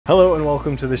Hello and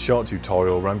welcome to this short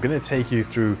tutorial where I'm going to take you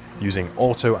through using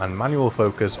auto and manual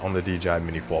focus on the DJI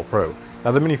Mini 4 Pro.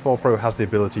 Now the Mini 4 Pro has the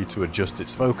ability to adjust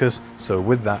its focus, so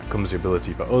with that comes the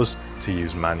ability for us to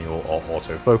use manual or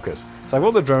auto focus. So I've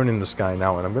got the drone in the sky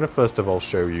now and I'm going to first of all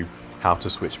show you how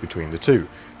to switch between the two.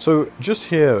 So just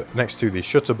here next to the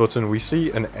shutter button we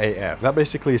see an AF. That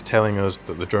basically is telling us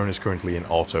that the drone is currently in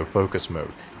auto focus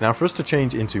mode. Now for us to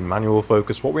change into manual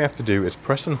focus, what we have to do is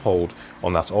press and hold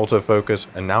on that auto focus,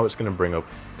 and now it's going to bring up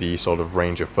the sort of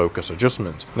range of focus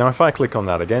adjustment. Now if I click on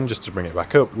that again just to bring it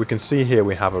back up, we can see here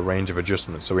we have a range of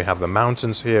adjustments. So we have the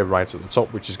mountains here right at the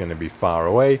top, which is going to be far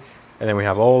away, and then we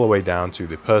have all the way down to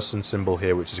the person symbol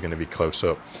here, which is going to be close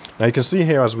up. Now you can see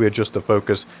here as we adjust the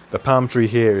focus, the palm tree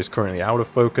here is currently out of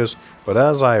focus, but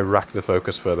as I rack the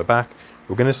focus further back,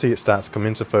 we're going to see it start to come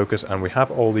into focus, and we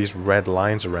have all these red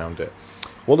lines around it.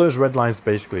 What those red lines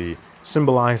basically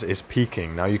symbolize is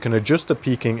peaking. Now you can adjust the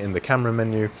peaking in the camera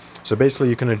menu, so basically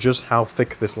you can adjust how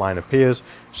thick this line appears,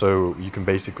 so you can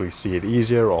basically see it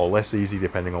easier or less easy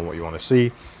depending on what you want to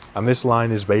see. And this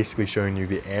line is basically showing you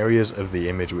the areas of the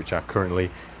image which are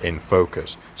currently in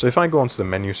focus. So if I go onto the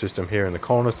menu system here in the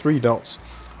corner, 3 dots,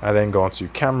 I then go onto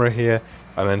camera here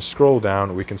and then scroll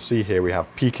down, we can see here we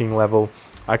have peaking level.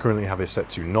 I currently have it set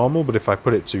to normal, but if I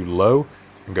put it to low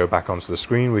and go back onto the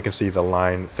screen, we can see the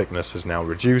line thickness has now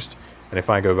reduced. And if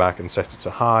I go back and set it to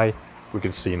high, we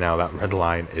can see now that red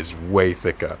line is way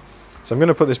thicker. So I'm going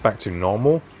to put this back to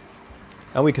normal.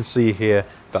 And we can see here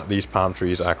that these palm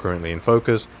trees are currently in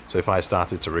focus. So if I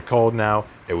started to record now,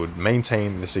 it would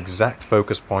maintain this exact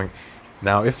focus point.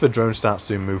 Now, if the drone starts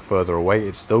to move further away,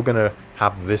 it's still going to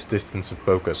have this distance of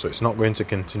focus. So it's not going to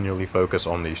continually focus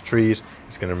on these trees.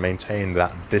 It's going to maintain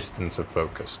that distance of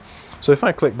focus. So if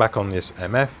I click back on this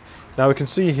MF, now we can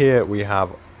see here we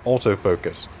have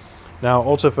autofocus. Now,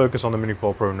 autofocus on the Mini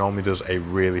 4 Pro normally does a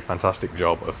really fantastic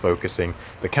job of focusing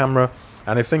the camera.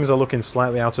 And if things are looking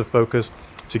slightly out of focus,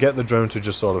 to get the drone to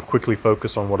just sort of quickly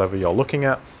focus on whatever you're looking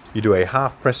at, you do a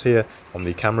half press here on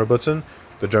the camera button.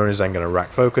 The drone is then going to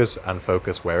rack focus and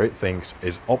focus where it thinks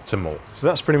is optimal. So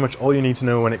that's pretty much all you need to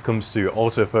know when it comes to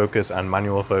autofocus and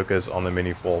manual focus on the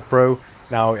Mini 4 Pro.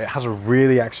 Now it has a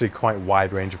really actually quite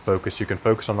wide range of focus. You can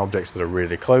focus on objects that are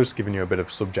really close, giving you a bit of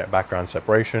subject background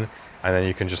separation, and then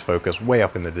you can just focus way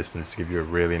up in the distance to give you a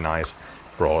really nice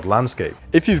broad landscape.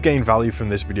 If you've gained value from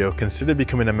this video, consider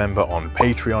becoming a member on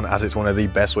Patreon, as it's one of the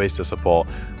best ways to support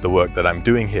the work that I'm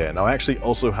doing here. Now I actually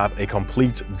also have a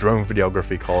complete drone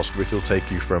videography course which will take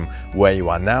you from where you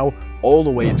are now all the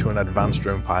way to an advanced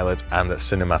drone pilot and a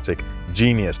cinematic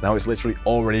genius. Now it's literally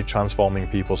already transforming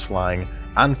people's flying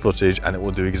and footage, and it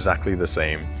will do exactly the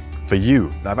same for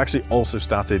you. Now I've actually also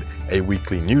started a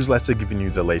weekly newsletter giving you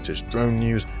the latest drone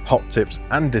news, hot tips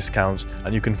and discounts,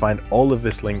 and you can find all of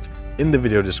this linked in the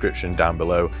video description down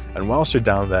below. And whilst you're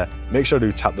down there, make sure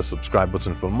to tap the subscribe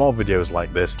button for more videos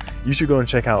like this. You should go and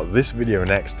check out this video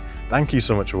next. Thank you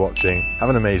so much for watching, have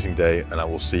an amazing day, and I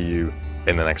will see you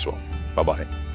in the next one. Bye bye.